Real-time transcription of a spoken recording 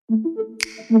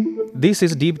This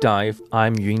is Deep Dive.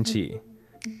 I'm Yunqi.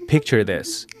 Picture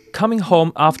this. Coming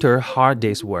home after a hard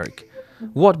day's work.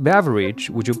 What beverage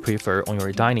would you prefer on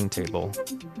your dining table?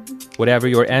 Whatever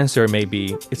your answer may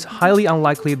be, it's highly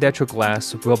unlikely that your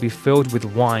glass will be filled with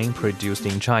wine produced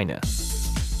in China.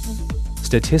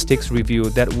 Statistics reveal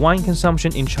that wine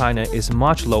consumption in China is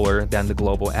much lower than the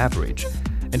global average,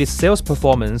 and its sales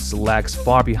performance lags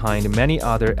far behind many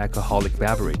other alcoholic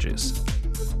beverages.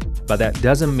 But that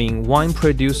doesn't mean wine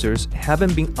producers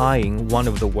haven't been eyeing one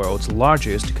of the world's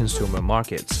largest consumer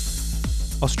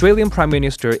markets. Australian Prime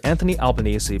Minister Anthony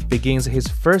Albanese begins his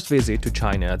first visit to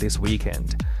China this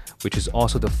weekend, which is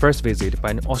also the first visit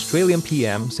by an Australian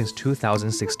PM since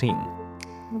 2016.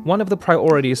 One of the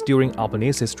priorities during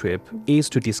Albanese's trip is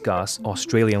to discuss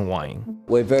Australian wine.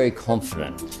 We're very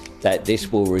confident that this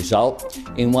will result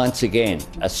in, once again,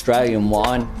 Australian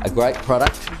wine, a great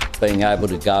product, being able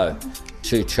to go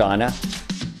to China.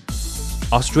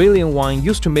 Australian wine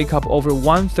used to make up over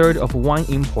 1/3 of wine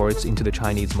imports into the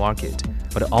Chinese market,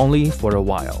 but only for a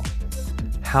while.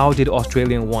 How did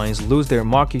Australian wines lose their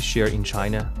market share in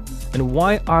China? And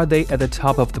why are they at the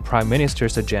top of the Prime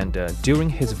Minister's agenda during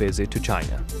his visit to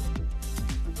China?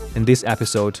 In this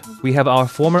episode, we have our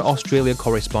former Australia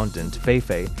correspondent, Fei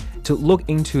Fei, to look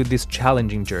into this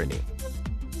challenging journey.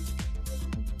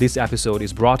 This episode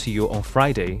is brought to you on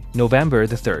Friday, November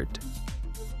the 3rd.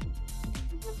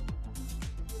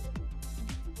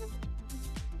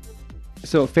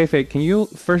 So, Fei Fei, can you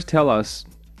first tell us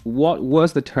what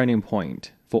was the turning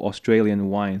point for Australian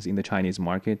wines in the Chinese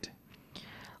market?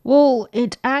 Well,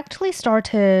 it actually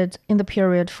started in the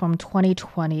period from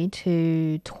 2020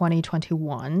 to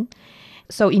 2021.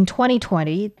 So in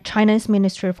 2020, China's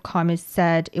Ministry of Commerce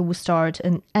said it would start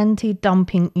an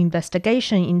anti-dumping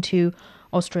investigation into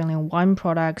Australian wine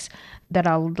products that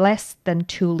are less than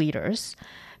 2 liters,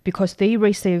 because they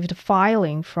received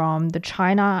filing from the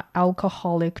China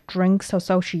Alcoholic Drinks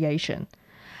Association.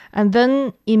 And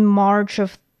then in March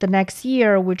of the next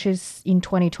year, which is in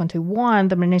 2021,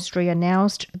 the ministry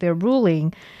announced their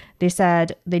ruling. They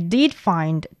said they did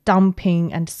find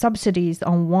dumping and subsidies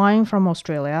on wine from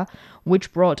Australia,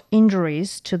 which brought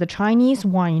injuries to the Chinese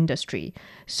wine industry.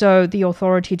 So the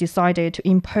authority decided to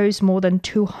impose more than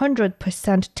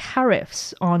 200%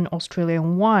 tariffs on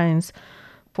Australian wines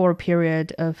for a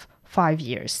period of 5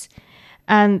 years.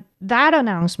 And that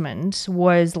announcement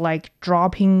was like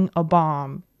dropping a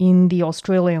bomb in the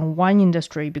Australian wine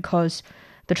industry, because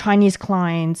the Chinese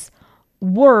clients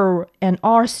were and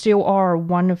still are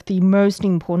one of the most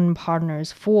important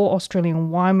partners for Australian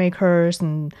winemakers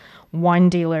and wine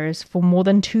dealers for more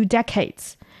than 2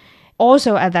 decades.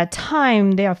 Also, at that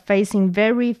time, they are facing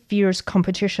very fierce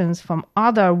competitions from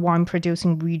other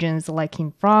wine-producing regions like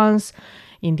in France,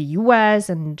 in the US,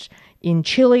 and in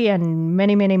Chile, and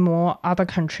many, many more other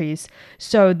countries.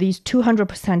 So these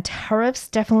 200% tariffs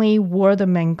definitely were the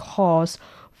main cause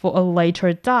for a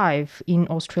later dive in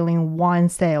Australian wine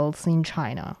sales in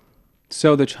China.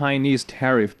 So the Chinese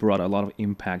tariff brought a lot of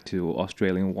impact to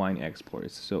Australian wine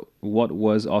exports. So what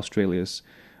was Australia's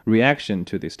reaction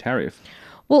to this tariff?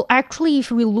 Well, actually,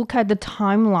 if we look at the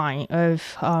timeline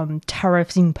of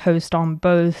tariffs imposed on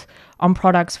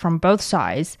products from both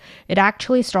sides, it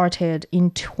actually started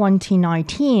in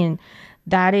 2019.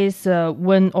 That is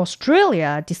when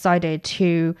Australia decided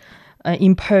to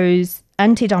impose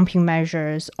anti-dumping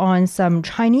measures on some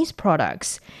Chinese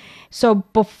products. So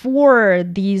before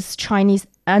these Chinese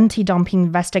anti-dumping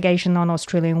investigation on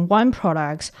Australian wine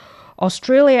products,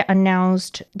 Australia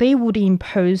announced they would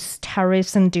impose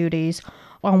tariffs and duties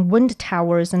on wind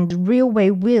towers and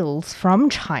railway wheels from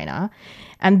China.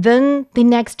 And then the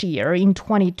next year, in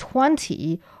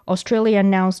 2020, Australia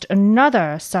announced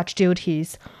another such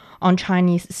duties on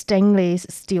Chinese stainless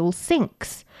steel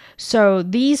sinks. So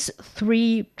these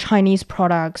 3 Chinese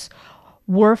products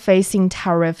were facing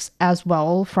tariffs as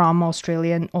well from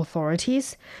Australian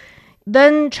authorities.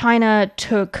 Then China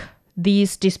took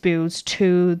these disputes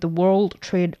to the World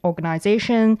Trade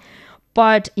Organization,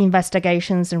 but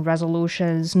investigations and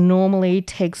resolutions normally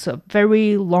takes a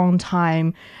very long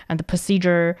time, and the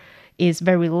procedure is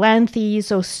very lengthy.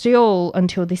 So still,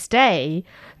 until this day,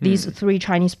 these 3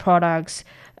 Chinese products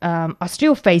are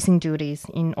still facing duties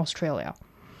in Australia.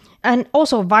 And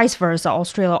also vice versa,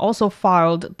 Australia also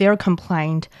filed their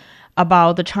complaint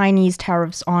about the Chinese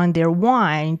tariffs on their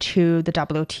wine to the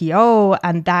WTO,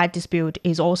 and that dispute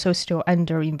is also still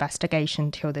under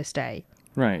investigation till this day.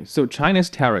 Right. So China's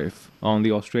tariff on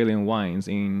the Australian wines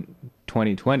in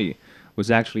 2020 was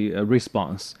actually a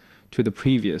response to the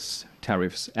previous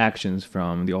tariffs actions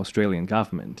from the Australian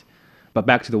government. But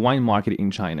back to the wine market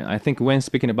in China. I think when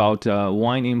speaking about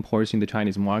wine imports in the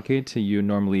Chinese market, you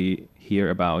normally hear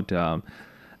about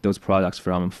those products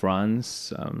from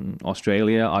France,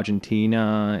 Australia,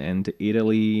 Argentina, and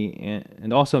Italy,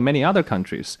 and also many other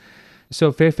countries.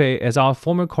 So Fei Fei, as our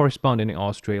former correspondent in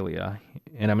Australia,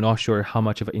 and I'm not sure how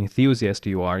much of an enthusiast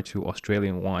you are to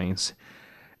Australian wines,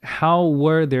 how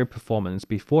were their performance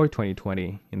before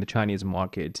 2020 in the Chinese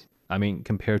market? I mean,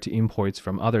 compared to imports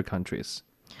from other countries.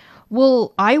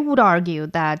 Well, I would argue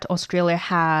that Australia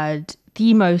had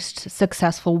the most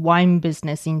successful wine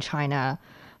business in China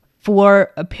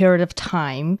for a period of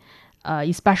time,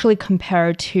 especially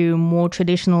compared to more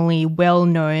traditionally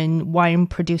well-known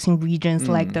wine-producing regions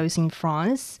like those in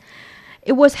France.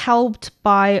 It was helped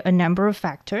by a number of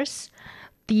factors.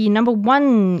 The number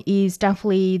one is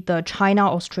definitely the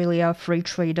China-Australia Free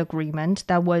Trade Agreement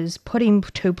that was put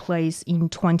into place in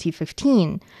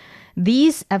 2015.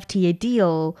 This FTA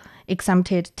deal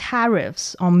exempted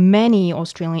tariffs on many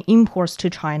Australian imports to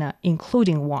China,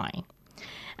 including wine.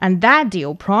 And that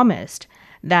deal promised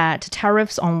that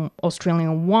tariffs on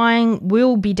Australian wine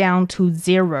will be down to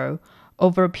zero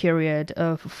over a period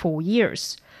of 4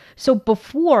 years. So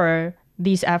before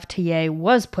this FTA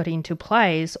was put into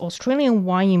place, Australian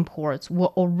wine imports were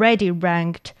already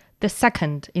ranked the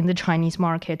second in the Chinese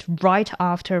market right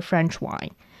after French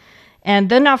wine. And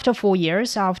then after 4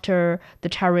 years, after the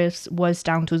tariffs was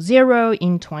down to zero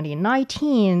in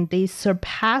 2019, they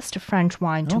surpassed French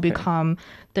wine to become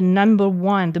the number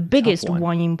one, the biggest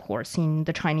wine imports in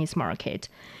the Chinese market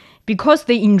because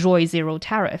they enjoy zero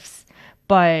tariffs.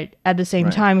 But at the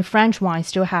same time, French wine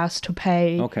still has to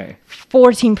pay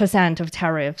 14% of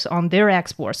tariffs on their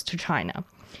exports to China.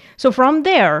 So from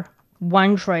there,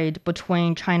 wine trade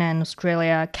between China and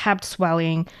Australia kept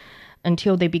swelling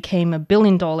until they became $1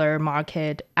 billion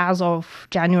market as of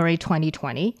January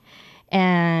 2020.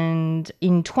 And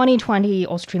in 2020,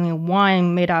 Australian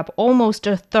wine made up almost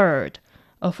a third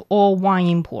of all wine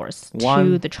imports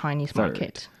to the Chinese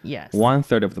market. Yes.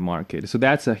 1/3 of the market. So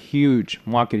that's a huge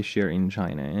market share in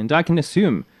China. And I can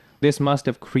assume this must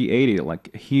have created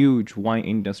like a huge wine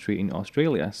industry in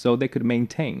Australia so they could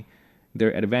maintain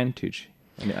their advantage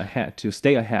and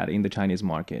stay ahead in the Chinese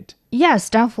market. Yes,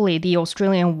 definitely. The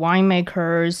Australian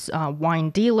winemakers,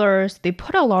 wine dealers, they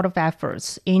put a lot of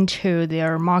efforts into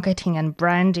their marketing and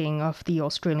branding of the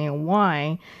Australian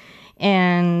wine.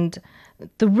 And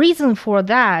the reason for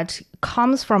that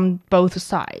comes from both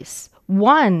sides.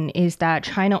 One is that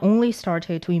China only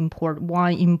started to import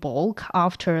wine in bulk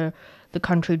after the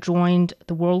country joined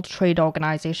the World Trade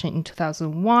Organization in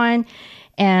 2001.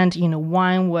 And,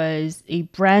 wine was a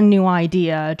brand new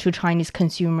idea to Chinese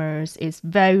consumers. It's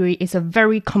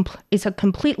a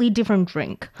completely different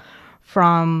drink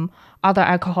from other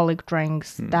alcoholic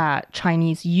drinks that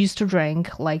Chinese used to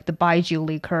drink, like the baijiu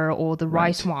liquor or the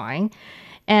rice wine.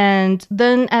 And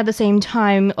then at the same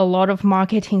time, a lot of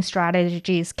marketing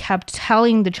strategies kept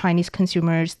telling the Chinese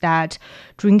consumers that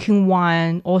drinking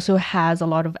wine also has a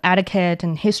lot of etiquette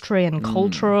and history and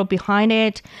culture behind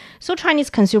it. So Chinese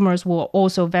consumers were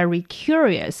also very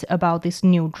curious about this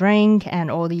new drink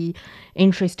and all the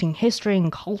interesting history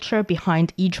and culture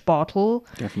behind each bottle.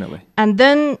 Definitely. And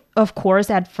then, of course,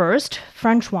 at first,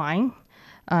 French wine,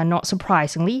 not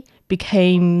surprisingly,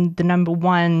 became the number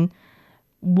one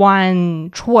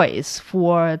choice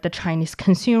for the Chinese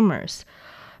consumers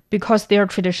because they are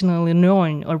traditionally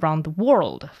known around the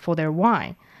world for their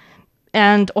wine.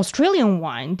 And Australian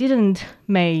wine didn't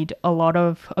make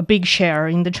a big share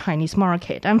in the Chinese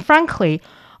market. And frankly,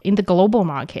 in the global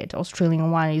market, Australian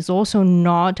wine is also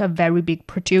not a very big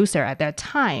producer at that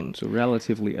time. So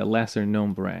relatively a lesser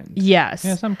known brand. Yes.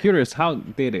 Yes, I'm curious, how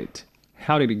did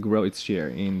it grow its share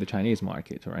in the Chinese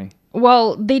market, right?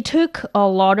 Well, they took a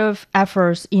lot of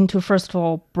efforts into, first of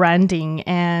all, branding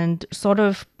and sort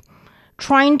of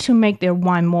trying to make their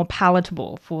wine more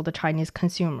palatable for the Chinese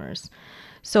consumers.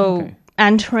 So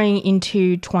entering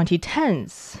into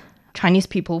 2010s, Chinese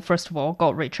people, first of all,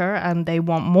 got richer and they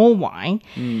want more wine.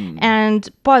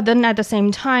 But then at the same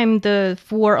time,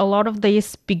 for a lot of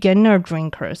these beginner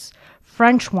drinkers,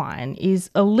 French wine is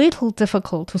a little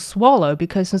difficult to swallow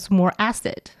because it's more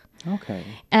acid. Okay.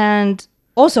 And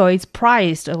also, it's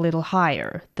priced a little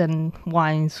higher than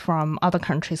wines from other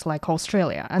countries like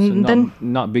Australia. And so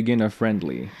not beginner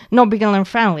friendly. Not beginner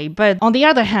friendly. But on the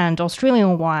other hand,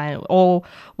 Australian wine, or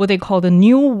what they call the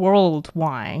New World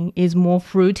wine, is more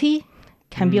fruity,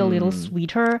 can be a little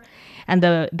sweeter. And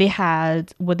they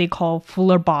had what they call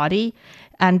fuller body.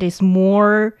 And it's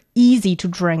more easy to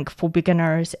drink for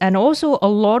beginners. And also, a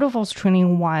lot of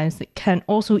Australian wines can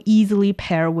also easily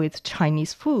pair with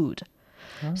Chinese food.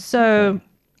 So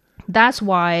That's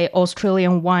why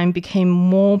Australian wine became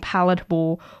more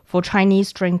palatable for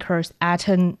Chinese drinkers at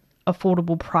an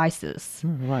affordable prices.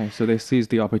 Right. So they seized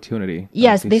the opportunity.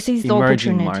 Yes, of this is the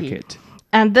emerging opportunity. market.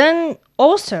 And then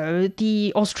also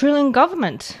the Australian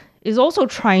government is also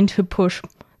trying to push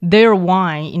their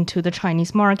wine into the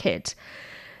Chinese market.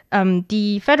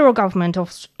 The federal government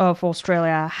of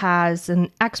Australia has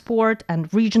an export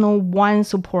and regional wine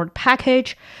support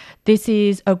package. This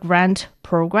is a grant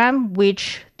program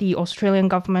which the Australian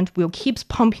government will keep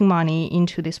pumping money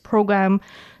into this program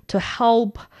to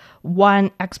help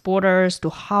wine exporters, to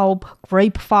help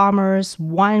grape farmers,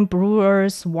 wine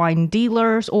brewers, wine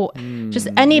dealers, or just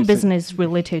any business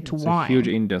related to wine. It's a huge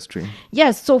industry.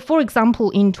 Yes. So, for example,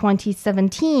 in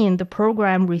 2017, the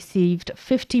program received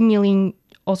 50 million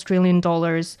Australian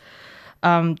dollars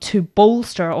to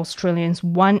bolster Australians'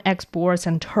 wine exports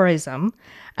and tourism.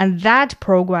 And that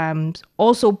program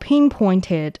also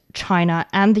pinpointed China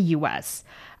and the US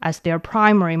as their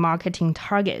primary marketing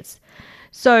targets.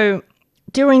 So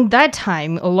during that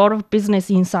time, a lot of business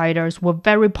insiders were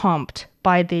very pumped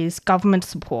by this government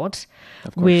support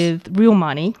with real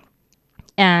money.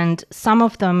 And some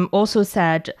of them also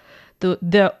said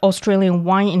the Australian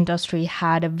wine industry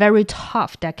had a very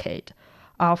tough decade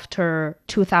after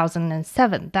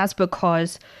 2007. That's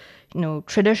because,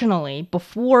 traditionally,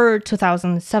 before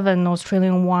 2007,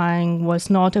 Australian wine was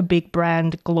not a big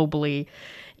brand globally.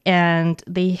 And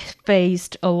they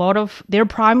faced a lot of their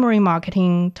primary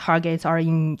marketing targets are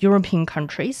in European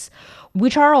countries,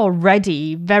 which are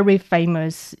already very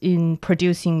famous in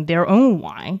producing their own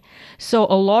wine. So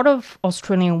a lot of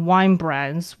Australian wine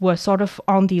brands were sort of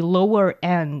on the lower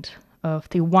end of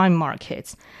the wine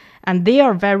markets. And they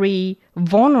are very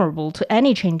vulnerable to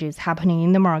any changes happening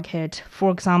in the market.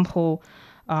 For example,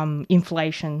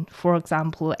 inflation, for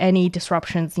example, any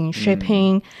disruptions in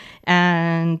shipping.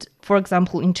 And for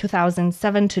example, in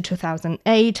 2007 to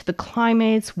 2008, the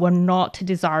climates were not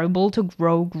desirable to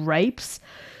grow grapes.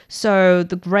 So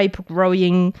the grape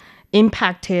growing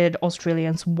impacted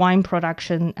Australians' wine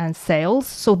production and sales.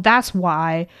 So that's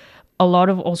why a lot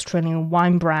of Australian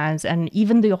wine brands and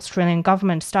even the Australian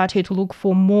government started to look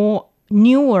for more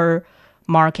newer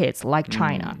markets like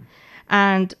China.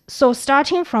 And so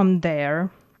starting from there,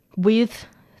 with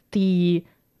the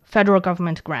federal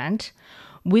government grant,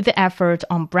 with the effort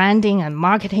on branding and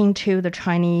marketing to the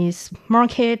Chinese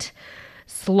market,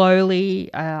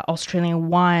 slowly Australian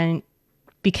wine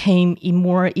became a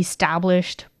more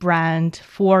established brand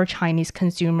for Chinese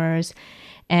consumers.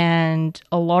 And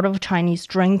a lot of Chinese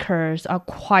drinkers are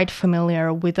quite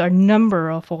familiar with a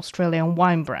number of Australian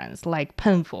wine brands like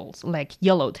Penfolds, like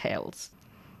Yellowtails.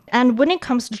 And when it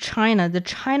comes to China, the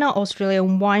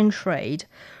China-Australian wine trade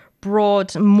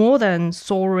brought more than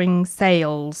soaring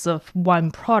sales of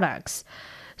wine products.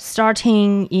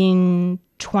 Starting in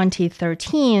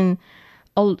 2013,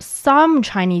 some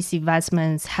Chinese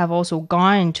investments have also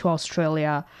gone to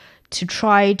Australia to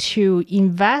try to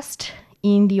invest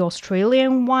in the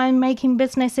Australian winemaking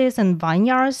businesses and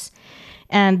vineyards.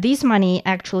 And this money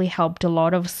actually helped a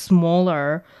lot of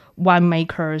smaller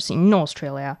winemakers in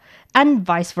Australia and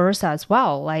vice versa as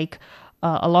well. Like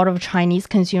a lot of Chinese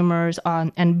consumers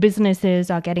and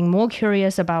businesses are getting more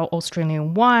curious about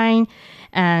Australian wine,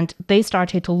 and they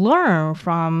started to learn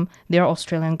from their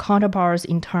Australian counterparts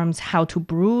in terms how to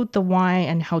brew the wine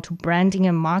and how to branding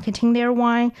and marketing their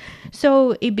wine.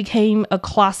 So it became a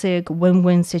classic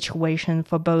win-win situation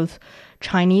for both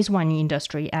Chinese wine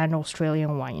industry and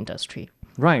Australian wine industry.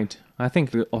 Right. I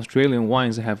think the Australian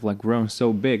wines have grown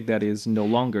so big that it's no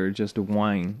longer just the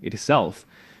wine itself.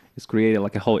 It's created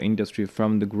like a whole industry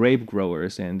from the grape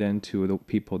growers and then to the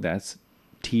people that's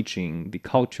teaching the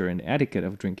culture and etiquette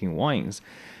of drinking wines.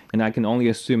 And I can only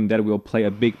assume that will play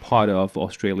a big part of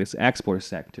Australia's export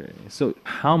sector. So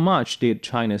how much did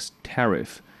China's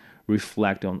tariff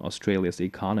reflect on Australia's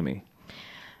economy?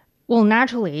 Well,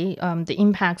 naturally, the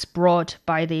impacts brought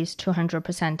by these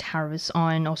 200% tariffs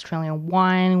on Australian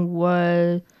wine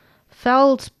were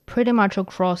felt pretty much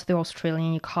across the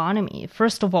Australian economy.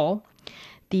 First of all,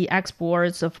 the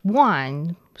exports of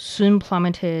wine soon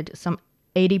plummeted some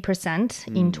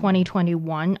 80% in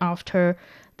 2021 after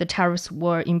the tariffs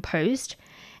were imposed.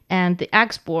 And the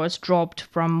exports dropped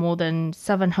from more than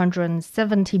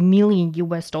 $770 million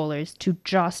to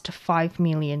just $5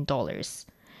 million.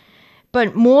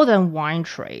 But more than wine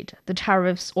trade, the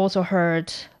tariffs also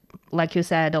hurt, like you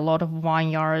said, a lot of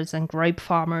vineyards and grape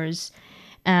farmers.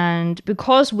 And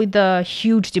because with the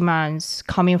huge demands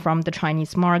coming from the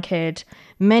Chinese market,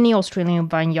 many Australian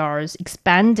vineyards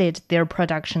expanded their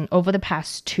production over the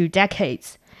past 2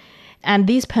 decades. And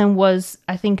this pen was,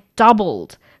 I think,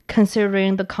 doubled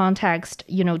considering the context,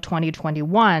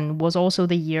 2021 was also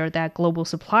the year that global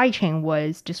supply chain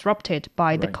was disrupted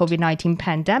by the COVID-19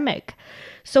 pandemic.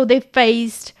 So they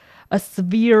faced a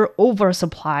severe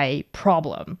oversupply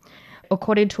problem.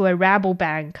 According to a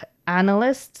Rabobank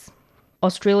analyst,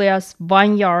 Australia's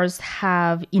vineyards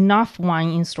have enough wine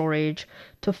in storage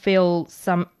to fill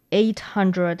some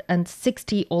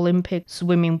 860 Olympic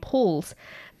swimming pools.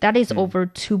 That is over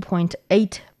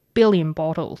 2.8 billion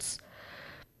bottles.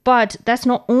 But that's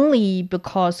not only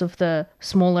because of the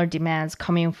smaller demands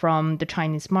coming from the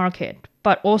Chinese market,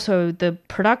 but also the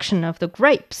production of the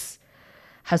grapes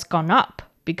has gone up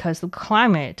because the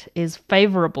climate is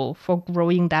favorable for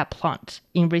growing that plant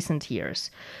in recent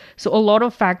years. So a lot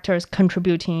of factors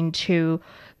contributing to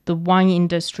the wine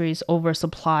industry's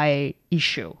oversupply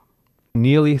issue.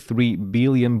 Nearly 3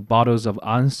 billion bottles of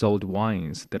unsold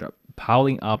wines that are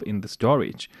piling up in the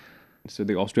storage. So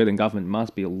the Australian government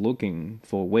must be looking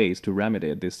for ways to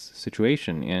remedy this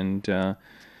situation. And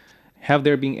have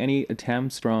there been any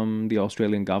attempts from the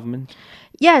Australian government?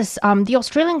 Yes, the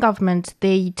Australian government,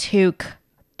 they took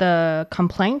the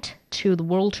complaint to the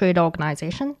World Trade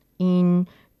Organization in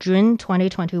June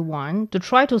 2021 to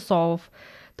try to solve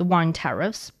the wine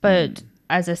tariffs. But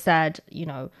as I said,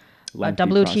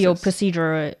 WTO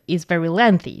procedure is very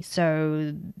lengthy,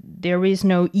 so there is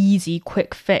no easy,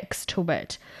 quick fix to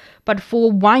it. But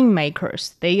for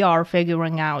winemakers, they are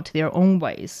figuring out their own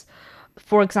ways.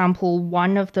 For example,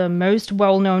 one of the most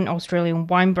well-known Australian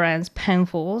wine brands,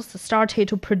 Penfolds, started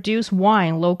to produce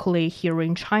wine locally here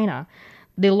in China.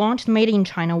 They launched Made in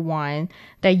China wine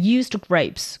that used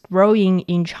grapes growing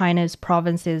in China's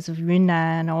provinces of Yunnan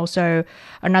and also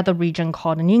another region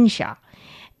called Ningxia.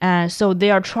 So they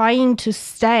are trying to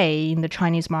stay in the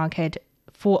Chinese market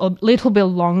for a little bit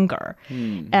longer.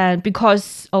 And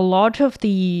because a lot of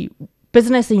the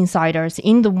business insiders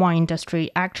in the wine industry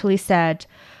actually said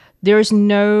there's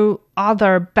no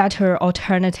other better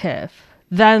alternative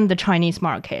than the Chinese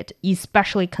market,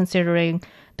 especially considering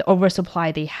the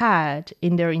oversupply they had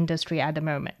in their industry at the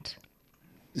moment.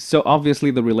 So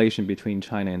obviously the relation between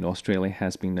China and Australia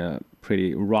has been a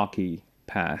pretty rocky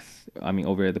path,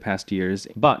 over the past years.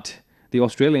 But the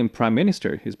Australian Prime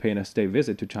Minister is paying a state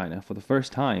visit to China for the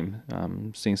first time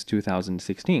since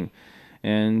 2016.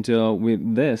 And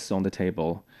with this on the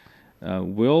table,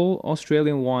 will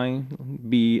Australian wine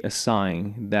be a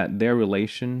sign that their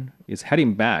relation is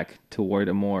heading back toward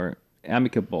a more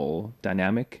amicable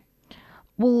dynamic?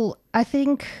 Well, I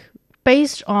think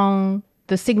based on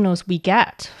the signals we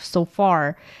get so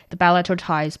far, the bilateral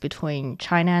ties between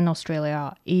China and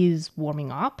Australia is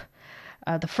warming up.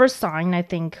 The first sign, I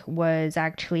think, was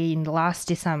actually in the last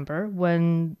December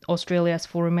when Australia's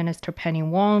Foreign Minister Penny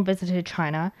Wong visited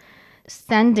China,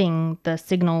 sending the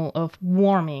signal of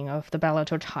warming of the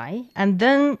bilateral tie. And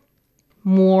then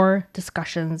more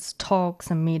discussions, talks,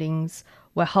 and meetings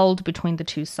were held between the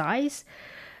two sides.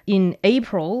 In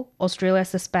April, Australia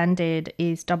suspended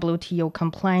its WTO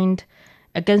complaint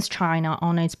against China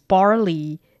on its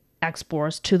barley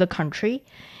exports to the country.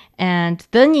 And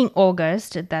then in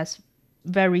August, that's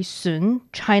very soon,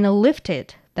 China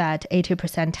lifted that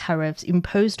 80% tariffs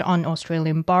imposed on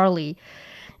Australian barley.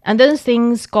 And then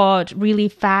things got really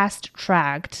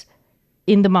fast-tracked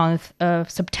in the month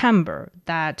of September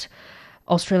that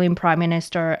Australian Prime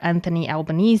Minister Anthony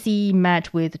Albanese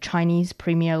met with Chinese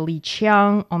Premier Li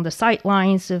Qiang on the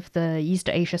sidelines of the East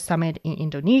Asia Summit in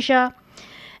Indonesia.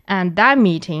 And that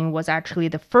meeting was actually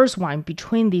the first one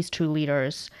between these two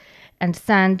leaders and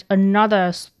sent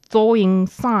another thawing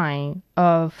sign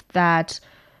of that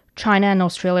China and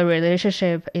Australia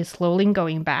relationship is slowly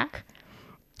going back.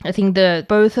 I think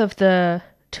both of the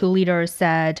two leaders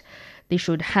said they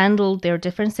should handle their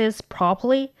differences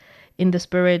properly in the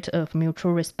spirit of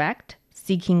mutual respect,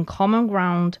 seeking common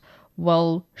ground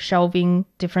while shelving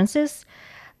differences.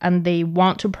 And they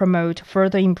want to promote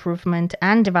further improvement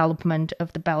and development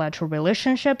of the bilateral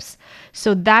relationships.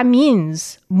 So that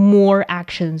means more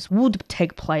actions would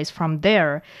take place from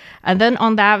there. And then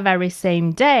on that very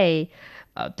same day,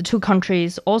 the two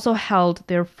countries also held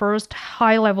their first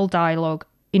high-level dialogue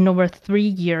in over 3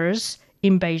 years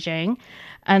in Beijing.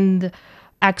 And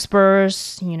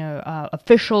experts,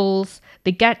 officials,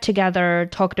 they get together,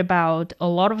 talked about a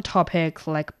lot of topics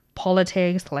like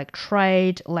politics, like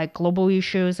trade, like global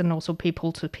issues, and also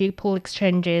people-to-people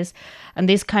exchanges. And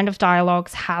this kind of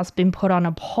dialogues has been put on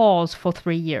a pause for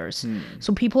 3 years.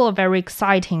 So people are very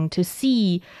exciting to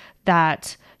see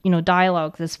that,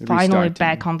 dialogue is finally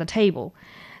back on the table.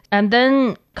 And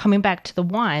then coming back to the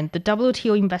wine, the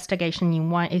WTO investigation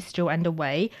in wine is still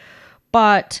underway,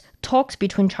 but talks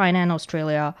between China and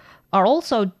Australia are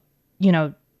also,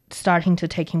 starting to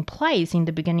taking place in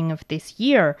the beginning of this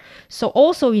year. So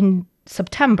also in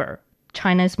September,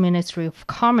 China's Ministry of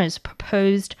Commerce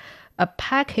proposed a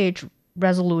package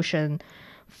resolution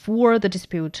for the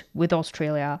dispute with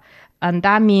Australia. And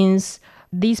that means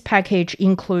this package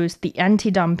includes the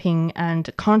anti-dumping and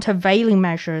countervailing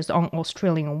measures on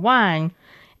Australian wine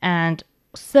and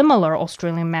similar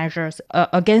Australian measures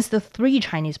against the 3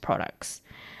 Chinese products.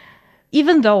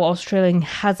 Even though Australia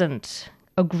hasn't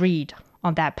agreed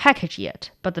on that package yet,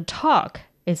 but the talk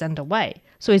is underway.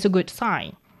 So it's a good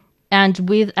sign. And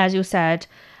with, as you said,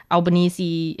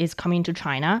 Albanese is coming to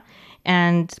China.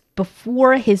 And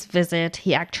before his visit,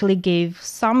 he actually gave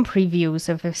some previews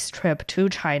of his trip to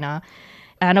China.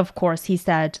 And of course, he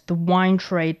said the wine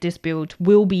trade dispute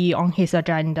will be on his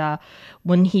agenda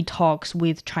when he talks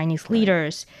with Chinese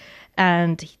leaders.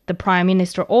 And the Prime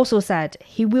Minister also said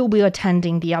he will be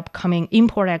attending the upcoming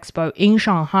Import Expo in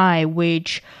Shanghai,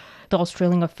 which the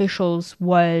Australian officials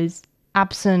was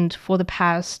absent for the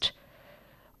past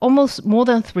almost more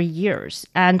than 3 years.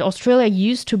 And Australia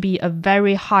used to be a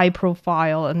very high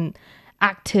profile and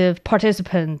active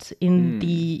participant in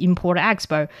the Import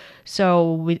Expo.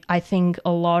 So I think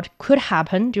a lot could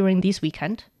happen during this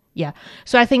weekend. Yeah.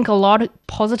 So I think a lot of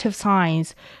positive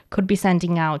signs could be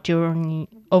sending out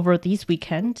over this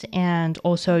weekend and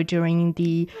also during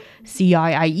the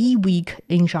CIIE week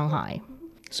in Shanghai.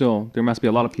 So there must be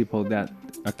a lot of people that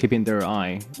are keeping their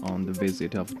eye on the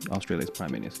visit of Australia's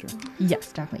Prime Minister.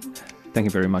 Yes, definitely. Thank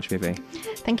you very much, Fei Fei.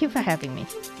 Thank you for having me.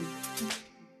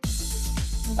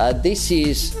 This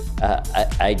is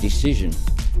a decision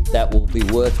that will be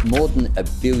worth more than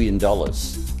 $1 billion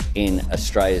in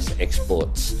Australia's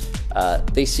exports.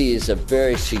 This is a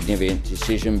very significant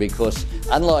decision because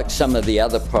unlike some of the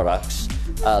other products,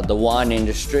 the wine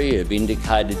industry have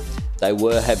indicated they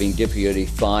were having difficulty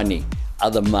finding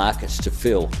other markets to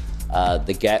fill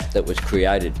the gap that was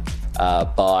created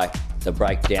by the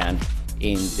breakdown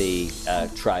in the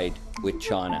trade with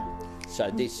China. So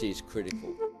this is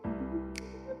critical.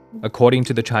 According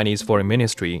to the Chinese Foreign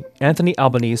Ministry, Anthony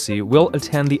Albanese will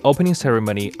attend the opening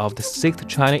ceremony of the 6th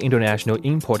China International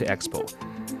Import Expo.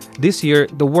 This year,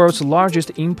 the world's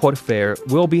largest import fair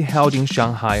will be held in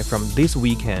Shanghai from this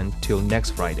weekend till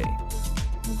next Friday.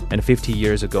 And 50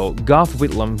 years ago, Gough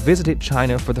Whitlam visited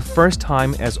China for the first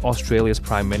time as Australia's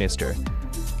Prime Minister.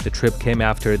 The trip came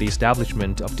after the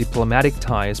establishment of diplomatic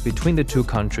ties between the two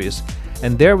countries,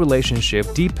 and their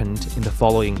relationship deepened in the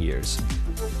following years.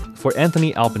 For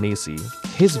Anthony Albanese,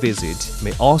 his visit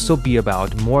may also be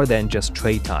about more than just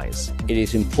trade ties. It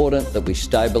is important that we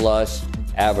stabilise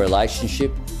our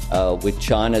relationship with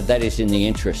China. That is in the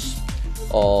interests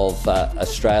of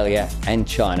Australia and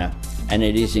China, and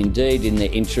it is indeed in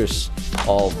the interests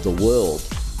of the world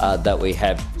that we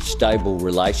have stable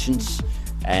relations,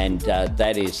 and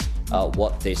that is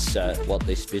what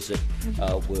this visit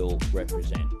will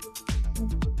represent.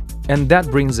 And that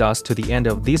brings us to the end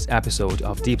of this episode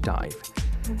of Deep Dive.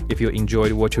 If you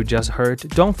enjoyed what you just heard,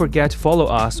 don't forget to follow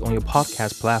us on your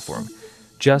podcast platform.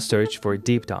 Just search for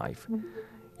Deep Dive.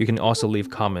 You can also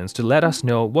leave comments to let us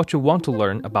know what you want to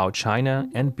learn about China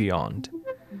and beyond.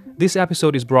 This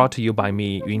episode is brought to you by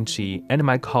me, Yun Qi, and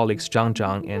my colleagues Zhang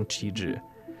Zhang and Qi Zhi.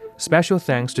 Special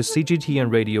thanks to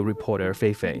CGTN radio reporter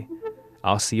Fei Fei.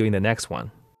 I'll see you in the next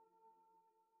one.